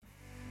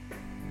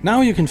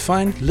Now you can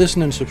find,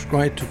 listen and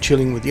subscribe to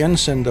Chilling with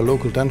Jens and the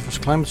local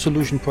Danfoss Climate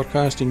Solution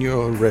podcast in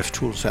your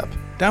RefTools app.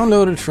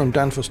 Download it from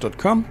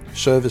danfoss.com,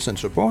 service and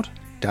support,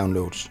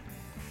 downloads.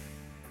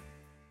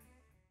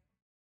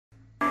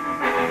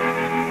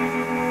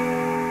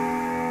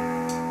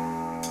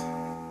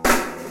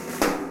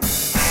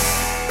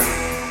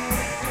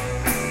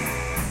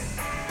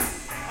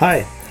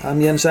 Hi,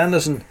 I'm Jens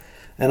Andersen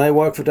and I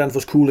work for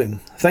Danfoss Cooling.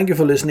 Thank you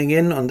for listening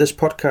in on this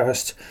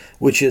podcast,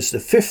 which is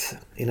the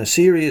fifth in a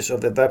series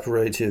of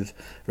evaporative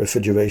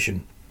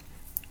refrigeration.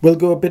 We'll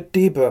go a bit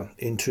deeper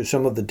into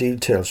some of the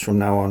details from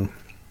now on.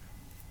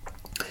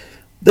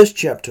 This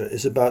chapter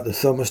is about the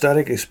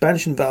thermostatic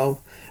expansion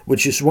valve,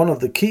 which is one of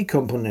the key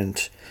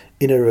components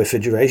in a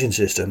refrigeration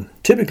system,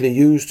 typically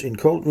used in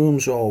cold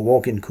rooms or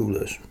walk-in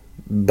coolers,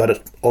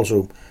 but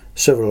also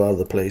several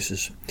other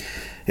places.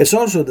 It's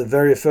also the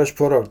very first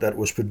product that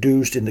was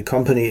produced in the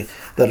company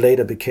that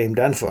later became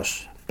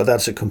Danfoss, but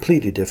that's a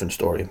completely different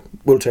story.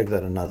 We'll take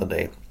that another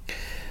day.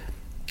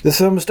 The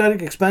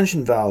thermostatic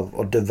expansion valve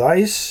or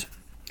device,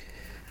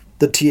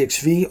 the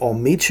TXV or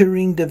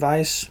metering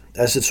device,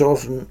 as it's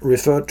often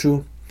referred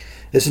to,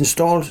 is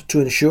installed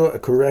to ensure a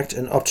correct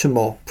and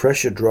optimal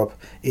pressure drop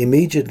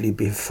immediately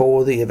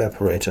before the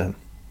evaporator.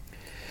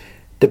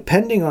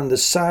 Depending on the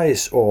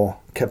size or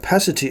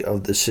capacity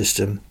of the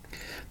system,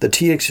 the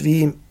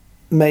TXV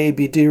may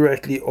be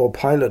directly or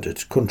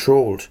piloted,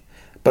 controlled,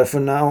 but for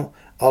now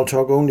I'll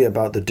talk only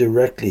about the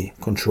directly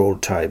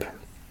controlled type.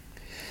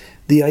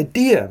 The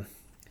idea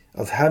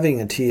of having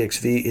a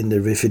TXV in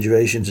the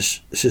refrigeration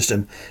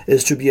system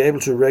is to be able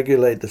to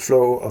regulate the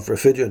flow of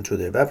refrigerant to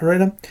the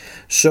evaporator.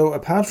 So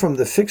apart from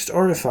the fixed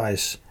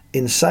orifice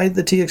inside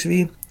the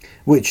TXV,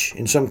 which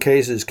in some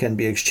cases can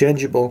be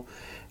exchangeable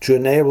to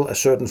enable a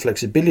certain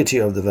flexibility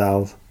of the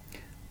valve,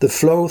 the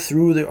flow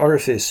through the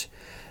orifice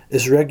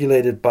is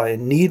regulated by a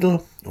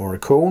needle or a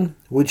cone,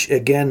 which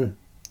again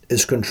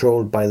is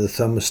controlled by the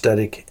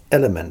thermostatic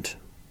element.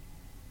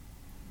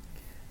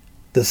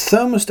 The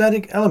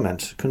thermostatic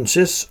element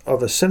consists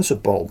of a sensor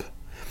bulb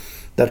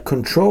that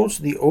controls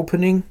the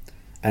opening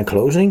and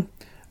closing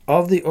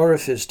of the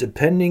orifice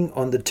depending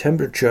on the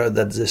temperature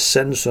that the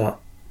sensor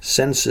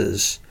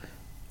senses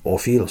or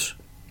feels.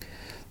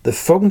 The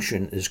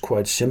function is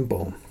quite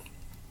simple.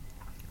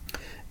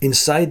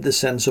 Inside the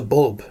sensor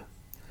bulb,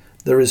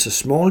 there is a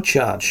small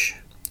charge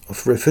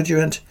of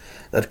refrigerant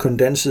that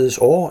condenses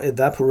or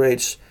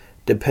evaporates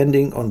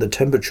depending on the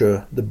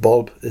temperature the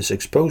bulb is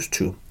exposed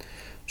to.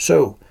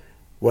 So,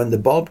 when the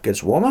bulb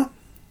gets warmer,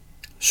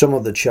 some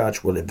of the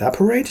charge will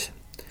evaporate,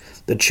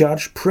 the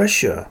charge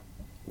pressure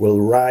will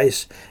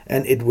rise,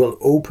 and it will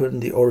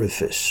open the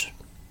orifice.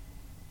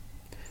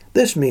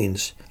 This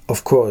means,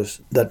 of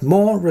course, that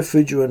more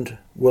refrigerant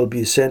will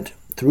be sent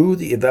through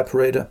the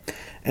evaporator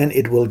and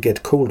it will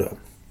get colder.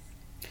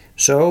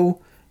 So,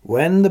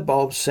 when the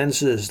bulb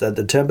senses that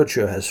the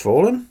temperature has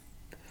fallen,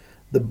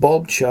 the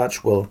bulb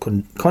charge will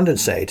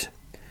condensate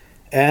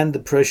and the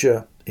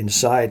pressure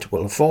inside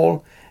will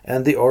fall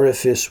and the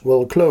orifice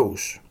will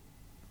close.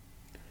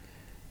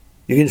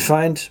 You can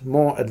find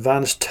more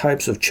advanced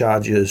types of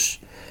charges,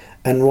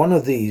 and one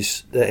of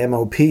these, the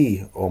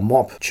MOP or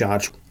MOP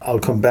charge, I'll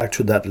come back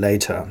to that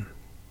later.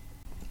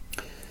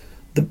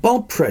 The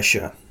bulb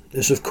pressure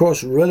is of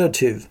course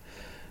relative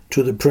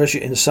to the pressure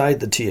inside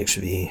the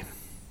TXV,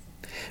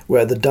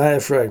 where the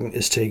diaphragm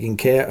is taking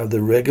care of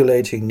the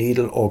regulating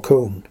needle or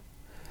cone.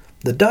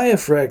 The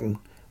diaphragm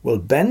will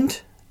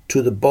bend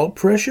to the bulb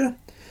pressure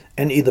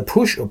and either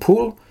push or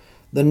pull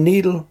the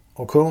needle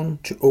or cone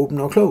to open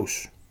or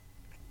close.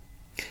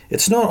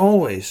 It's not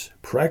always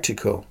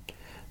practical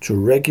to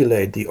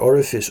regulate the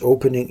orifice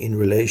opening in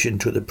relation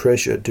to the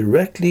pressure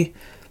directly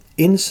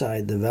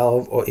inside the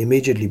valve or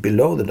immediately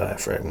below the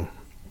diaphragm,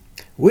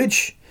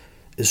 which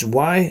is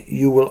why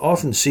you will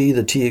often see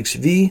the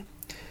TXV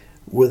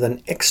with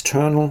an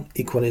external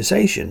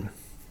equalization,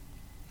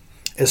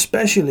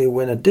 especially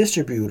when a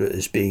distributor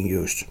is being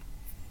used.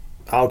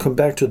 I'll come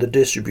back to the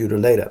distributor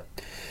later.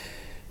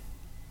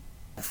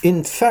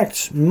 In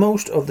fact,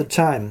 most of the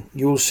time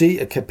you will see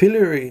a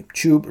capillary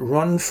tube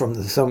run from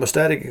the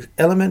thermostatic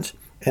element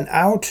and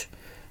out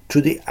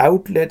to the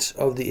outlet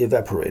of the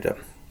evaporator,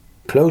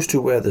 close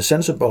to where the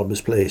sensor bulb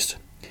is placed.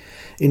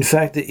 In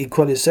fact, the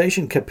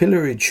equalization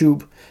capillary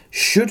tube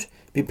should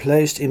be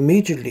placed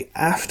immediately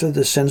after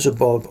the sensor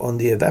bulb on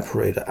the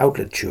evaporator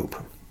outlet tube.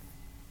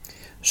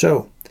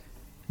 So,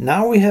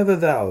 now we have a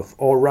valve,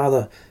 or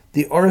rather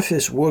the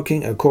orifice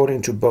working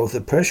according to both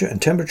the pressure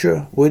and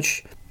temperature,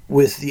 which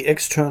with the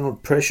external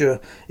pressure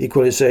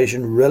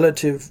equalization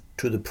relative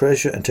to the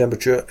pressure and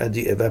temperature at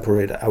the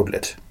evaporator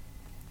outlet.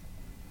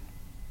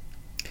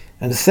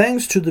 And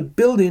thanks to the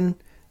built-in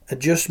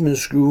adjustment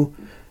screw,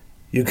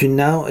 you can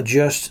now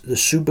adjust the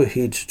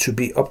superheat to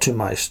be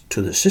optimized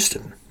to the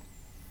system.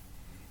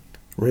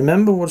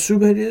 Remember what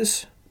superheat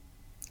is?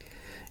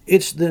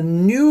 It's the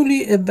newly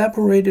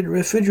evaporated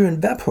refrigerant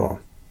vapor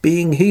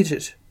being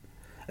heated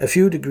a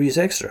few degrees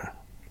extra.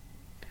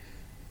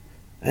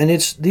 And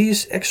it's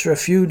these extra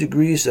few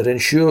degrees that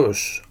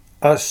ensures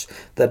us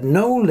that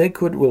no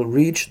liquid will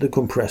reach the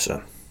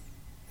compressor.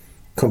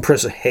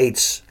 Compressor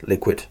hates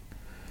liquid.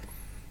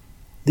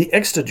 The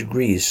extra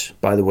degrees,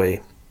 by the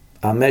way,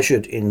 are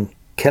measured in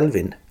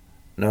Kelvin.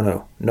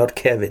 No, not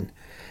Kevin.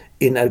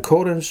 In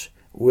accordance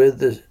with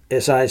the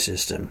SI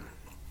system.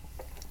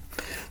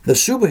 The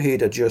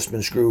superheat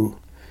adjustment screw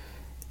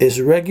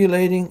is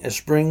regulating a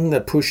spring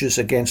that pushes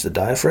against the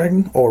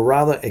diaphragm, or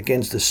rather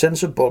against the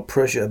sensor bulb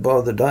pressure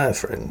above the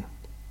diaphragm.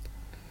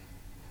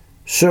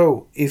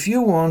 So, if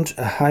you want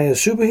a higher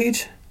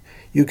superheat,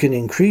 you can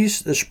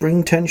increase the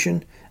spring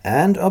tension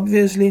and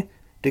obviously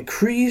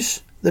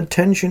decrease the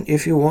tension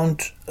if you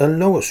want a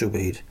lower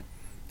superheat.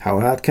 How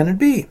hard can it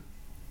be?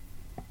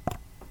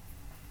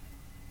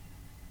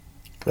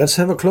 Let's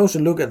have a closer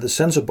look at the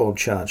sensor bulb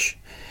charge,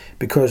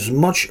 because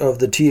much of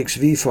the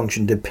TXV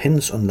function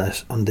depends on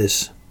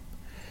this.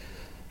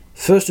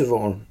 First of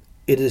all,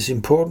 it is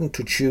important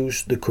to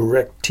choose the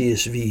correct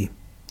TSV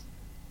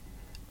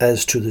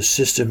as to the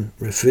system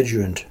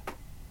refrigerant,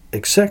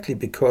 exactly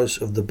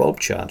because of the bulb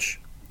charge.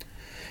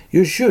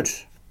 You should,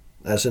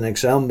 as an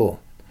example,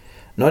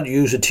 not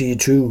use a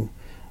T2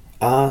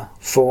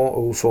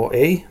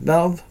 R404A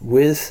valve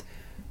with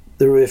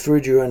the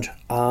refrigerant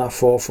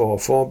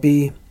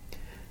R444B,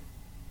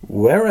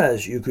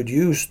 whereas you could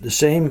use the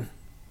same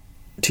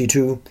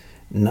T2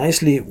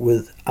 nicely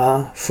with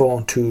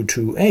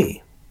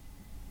R422A.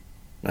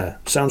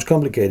 Sounds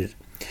complicated.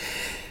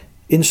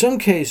 In some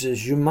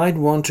cases, you might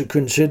want to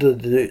consider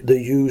the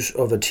use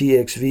of a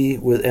TXV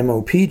with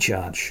MOP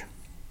charge.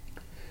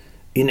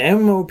 In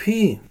MOP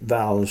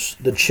valves,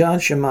 the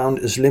charge amount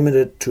is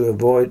limited to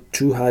avoid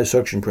too high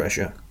suction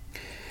pressure.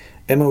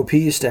 MOP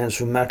stands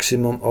for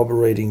maximum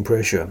operating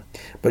pressure,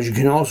 but you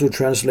can also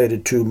translate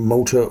it to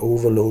motor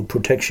overload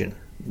protection,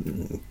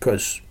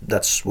 because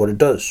that's what it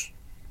does.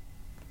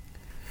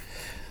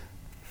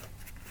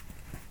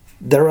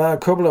 There are a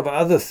couple of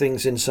other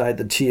things inside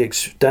the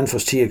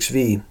Danfoss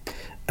TXV,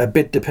 a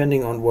bit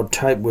depending on what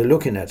type we're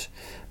looking at,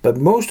 but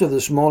most of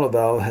the smaller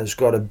valve has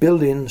got a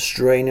built-in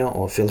strainer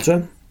or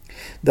filter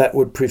that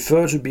would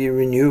prefer to be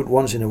renewed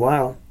once in a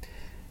while,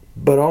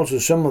 but also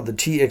some of the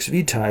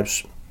TXV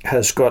types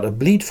has got a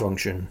bleed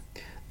function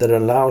that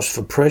allows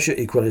for pressure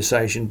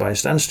equalization by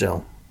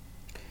standstill.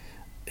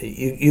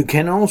 You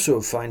can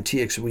also find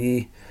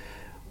TXV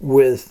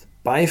with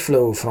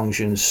biflow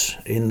functions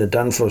in the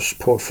Danfoss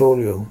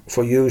portfolio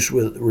for use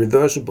with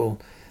reversible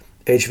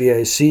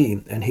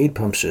HVAC and heat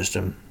pump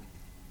system.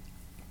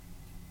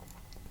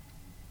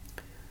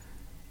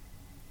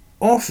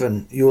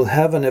 Often you'll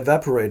have an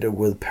evaporator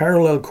with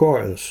parallel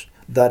coils,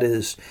 that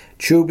is,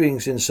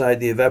 tubings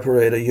inside the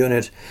evaporator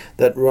unit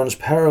that runs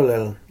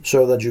parallel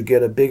so that you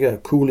get a bigger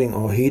cooling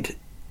or heat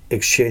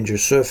exchanger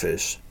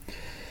surface.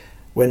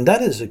 When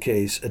that is the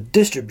case, a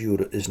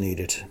distributor is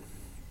needed.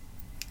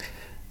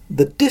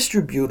 The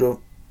distributor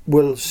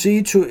will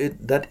see to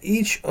it that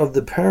each of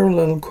the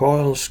parallel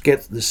coils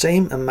gets the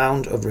same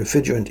amount of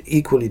refrigerant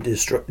equally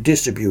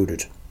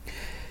distributed.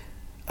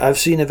 I've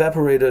seen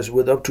evaporators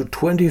with up to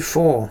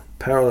 24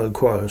 parallel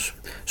coils,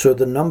 so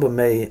the number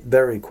may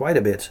vary quite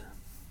a bit.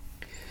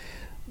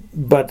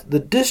 But the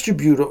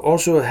distributor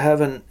also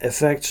have an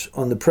effect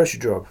on the pressure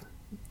drop,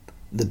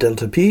 the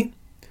delta P,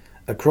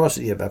 across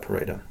the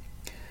evaporator.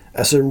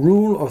 As a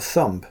rule of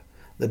thumb,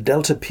 the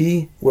delta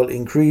P will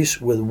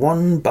increase with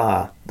 1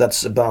 bar,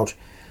 that's about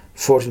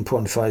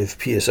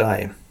 14.5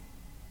 psi.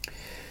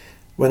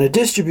 When a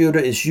distributor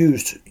is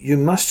used, you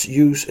must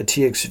use a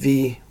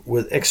TXV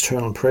with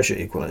external pressure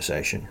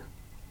equalization.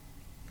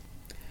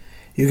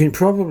 You can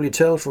probably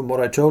tell from what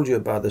I told you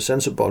about the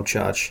sensor bulb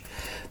charge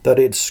that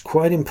it's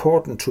quite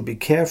important to be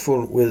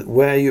careful with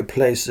where you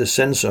place the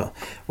sensor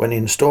when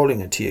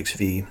installing a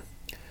TXV.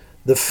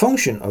 The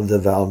function of the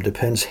valve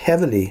depends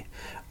heavily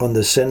on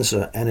the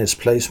sensor and its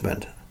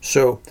placement,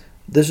 so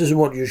this is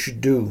what you should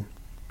do.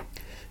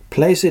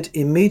 Place it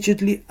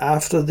immediately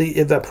after the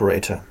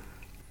evaporator,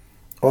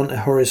 on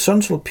a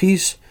horizontal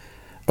piece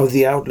of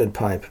the outlet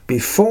pipe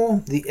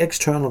before the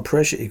external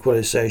pressure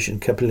equalization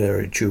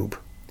capillary tube.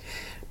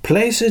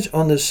 Place it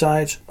on the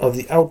side of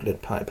the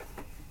outlet pipe.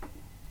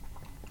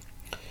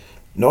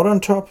 Not on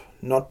top,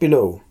 not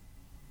below,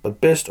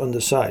 but best on the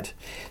side,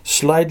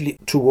 slightly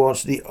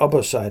towards the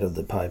upper side of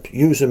the pipe.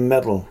 Use a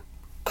metal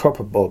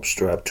copper bulb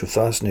strap to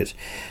fasten it,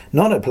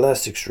 not a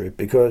plastic strip,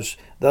 because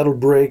that'll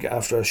break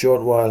after a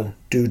short while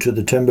due to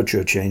the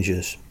temperature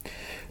changes.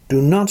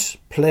 Do not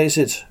place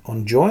it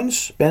on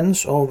joints,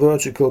 bends or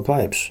vertical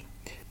pipes.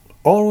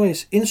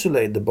 Always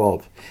insulate the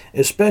bulb,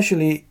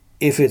 especially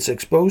if it's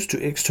exposed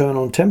to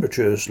external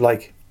temperatures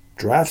like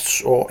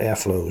drafts or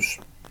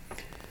airflows.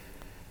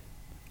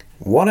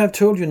 What I've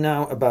told you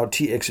now about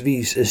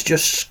TXVs is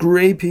just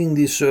scraping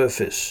the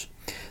surface.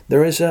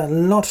 There is a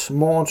lot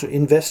more to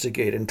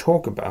investigate and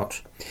talk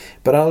about,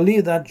 but I'll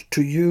leave that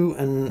to you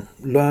and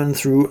learn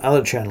through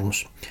other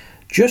channels.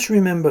 Just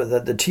remember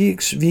that the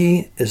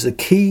TXV is the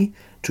key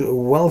to a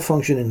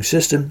well-functioning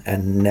system,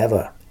 and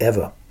never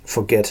ever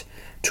forget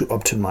to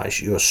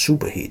optimize your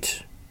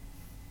superheat.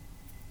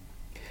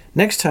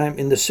 Next time,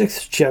 in the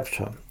 6th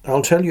chapter,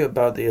 I'll tell you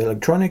about the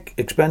electronic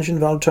expansion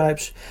valve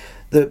types,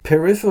 the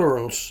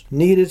peripherals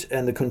needed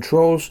and the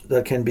controls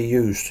that can be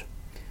used.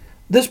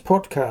 This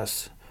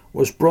podcast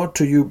was brought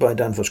to you by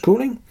Danfoss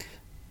Cooling.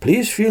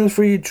 Please feel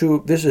free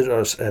to visit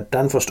us at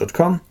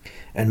danfoss.com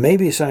and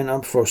maybe sign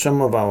up for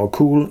some of our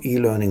cool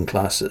e-learning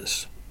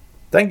classes.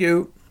 Thank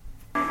you.